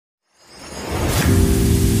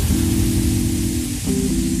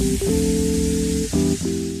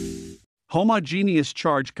Homogeneous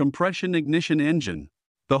charge compression ignition engine.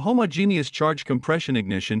 The homogeneous charge compression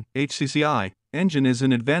ignition (HCCI) engine is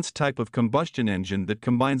an advanced type of combustion engine that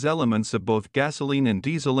combines elements of both gasoline and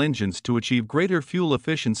diesel engines to achieve greater fuel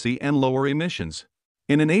efficiency and lower emissions.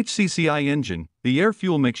 In an HCCI engine, the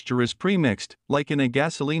air-fuel mixture is pre-mixed, like in a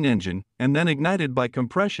gasoline engine, and then ignited by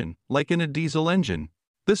compression, like in a diesel engine.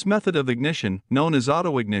 This method of ignition, known as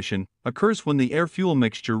auto-ignition, occurs when the air-fuel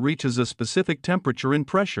mixture reaches a specific temperature and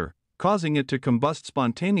pressure, causing it to combust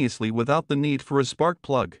spontaneously without the need for a spark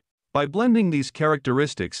plug. By blending these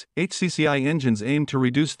characteristics, HCCI engines aim to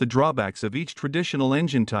reduce the drawbacks of each traditional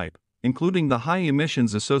engine type, including the high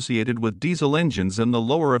emissions associated with diesel engines and the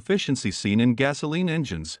lower efficiency seen in gasoline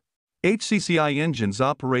engines. HCCI engines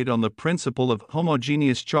operate on the principle of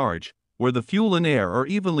homogeneous charge, where the fuel and air are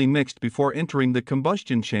evenly mixed before entering the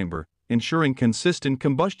combustion chamber, ensuring consistent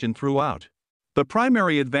combustion throughout. The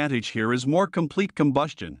primary advantage here is more complete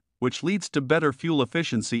combustion, which leads to better fuel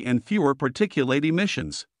efficiency and fewer particulate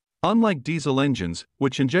emissions. Unlike diesel engines,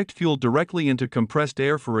 which inject fuel directly into compressed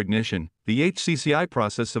air for ignition, the HCCI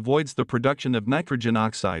process avoids the production of nitrogen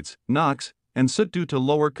oxides, NOx, and soot due to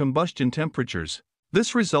lower combustion temperatures.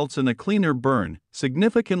 This results in a cleaner burn,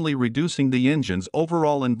 significantly reducing the engine's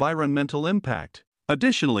overall environmental impact.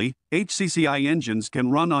 Additionally, HCCI engines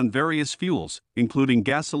can run on various fuels, including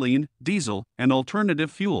gasoline, diesel, and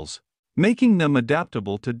alternative fuels, making them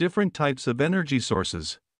adaptable to different types of energy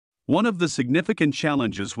sources. One of the significant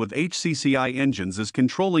challenges with HCCI engines is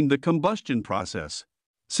controlling the combustion process.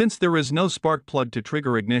 Since there is no spark plug to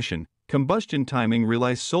trigger ignition, combustion timing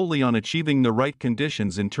relies solely on achieving the right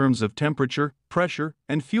conditions in terms of temperature, pressure,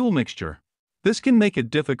 and fuel mixture. This can make it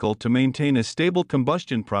difficult to maintain a stable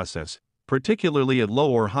combustion process, particularly at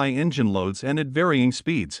low or high engine loads and at varying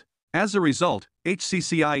speeds. As a result,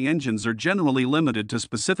 HCCI engines are generally limited to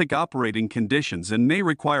specific operating conditions and may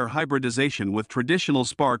require hybridization with traditional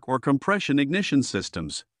spark or compression ignition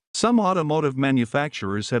systems. Some automotive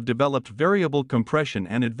manufacturers have developed variable compression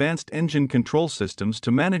and advanced engine control systems to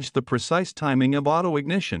manage the precise timing of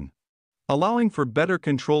auto-ignition, allowing for better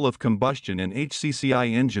control of combustion in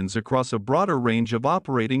HCCI engines across a broader range of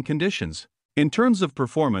operating conditions. In terms of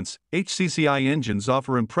performance, HCCI engines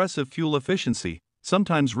offer impressive fuel efficiency,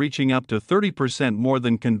 sometimes reaching up to 30% more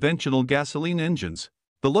than conventional gasoline engines.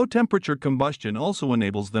 The low-temperature combustion also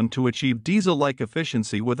enables them to achieve diesel-like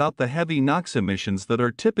efficiency without the heavy NOx emissions that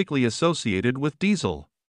are typically associated with diesel.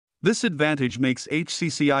 This advantage makes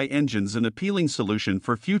HCCI engines an appealing solution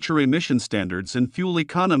for future emission standards and fuel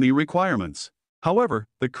economy requirements. However,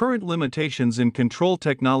 the current limitations in control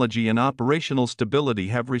technology and operational stability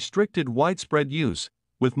have restricted widespread use,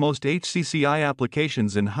 with most HCCI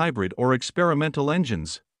applications in hybrid or experimental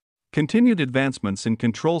engines. Continued advancements in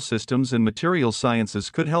control systems and material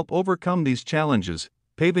sciences could help overcome these challenges,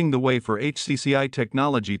 paving the way for HCCI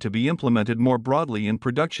technology to be implemented more broadly in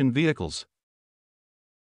production vehicles.